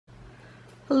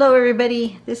Hello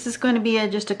everybody, this is going to be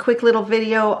just a quick little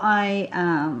video. I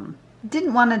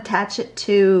didn't want to attach it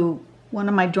to one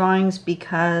of my drawings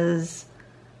because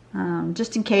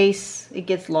just in case it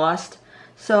gets lost.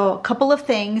 So a couple of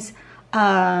things.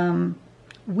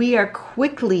 We are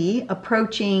quickly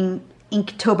approaching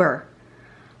Inktober.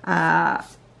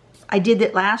 I did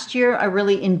it last year. I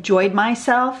really enjoyed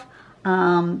myself.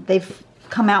 They've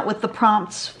come out with the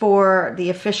prompts for the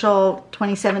official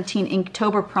 2017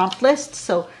 Inktober prompt list.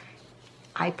 So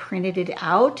I printed it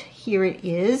out. Here it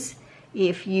is.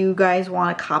 If you guys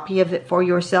want a copy of it for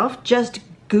yourself, just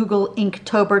Google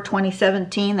Inktober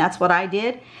 2017. That's what I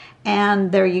did.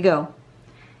 And there you go.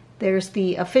 There's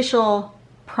the official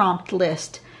prompt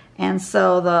list. And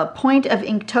so the point of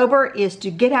Inktober is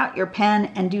to get out your pen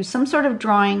and do some sort of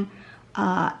drawing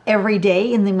every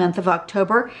day in the month of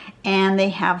October, and they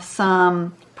have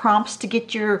some prompts to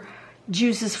get your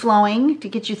juices flowing, to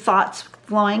get your thoughts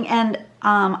flowing, and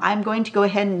I'm going to go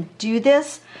ahead and do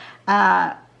this.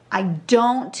 I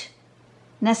don't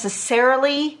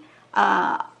necessarily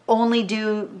only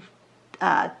do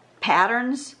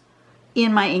patterns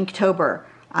in my Inktober.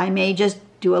 I may just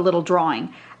do a little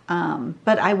drawing.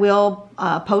 But I will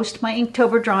post my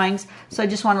Inktober drawings, so I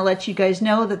just want to let you guys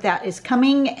know that that is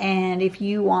coming, and if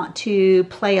you want to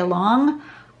play along,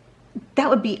 that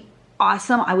would be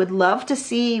awesome. I would love to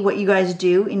see what you guys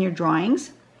do in your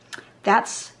drawings.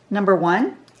 That's number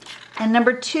one. And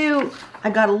number two, I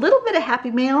got a little bit of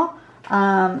happy mail,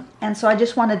 and so I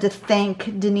just wanted to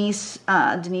thank Denise.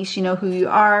 Denise, you know who you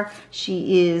are.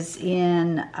 She is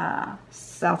in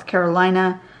South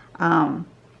Carolina.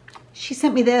 She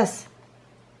sent me this.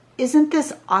 Isn't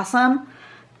this awesome?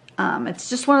 It's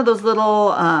just one of those little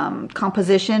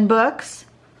composition books.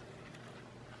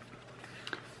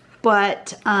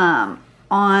 But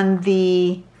on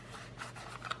the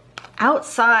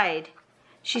outside,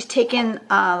 she's taken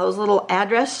those little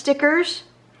address stickers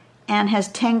and has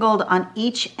tangled on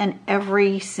each and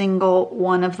every single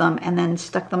one of them and then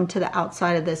stuck them to the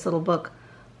outside of this little book.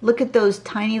 Look at those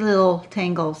tiny little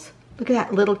tangles. Look at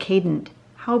that little cadent.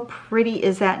 How pretty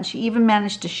is that? And she even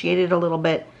managed to shade it a little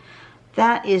bit.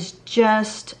 That is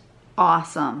just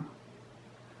awesome.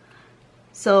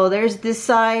 So there's this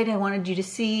side. I wanted you to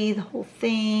see the whole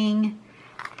thing.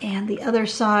 And the other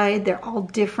side, they're all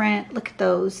different. Look at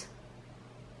those.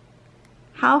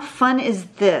 How fun is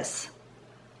this?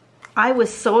 I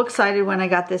was so excited when I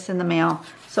got this in the mail.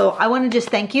 So I want to just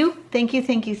thank you. Thank you,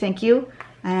 thank you, thank you.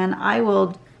 And I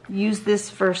will use this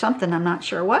for something. I'm not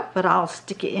sure what, but I'll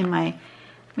stick it in my...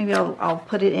 Maybe I'll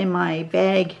put it in my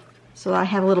bag so I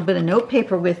have a little bit of note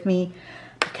paper with me,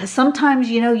 because sometimes,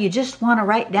 you know, you just want to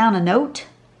write down a note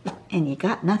and you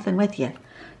got nothing with you.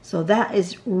 So that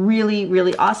is really,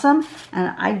 really awesome. And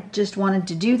I just wanted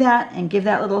to do that and give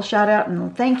that little shout out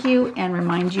and thank you and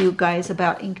remind you guys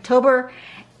about Inktober.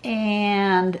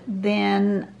 And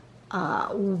then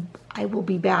I will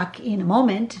be back in a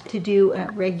moment to do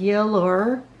a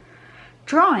regular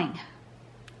drawing.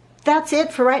 That's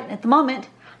it for right at the moment.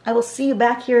 I will see you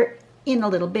back here in a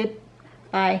little bit.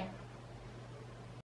 Bye.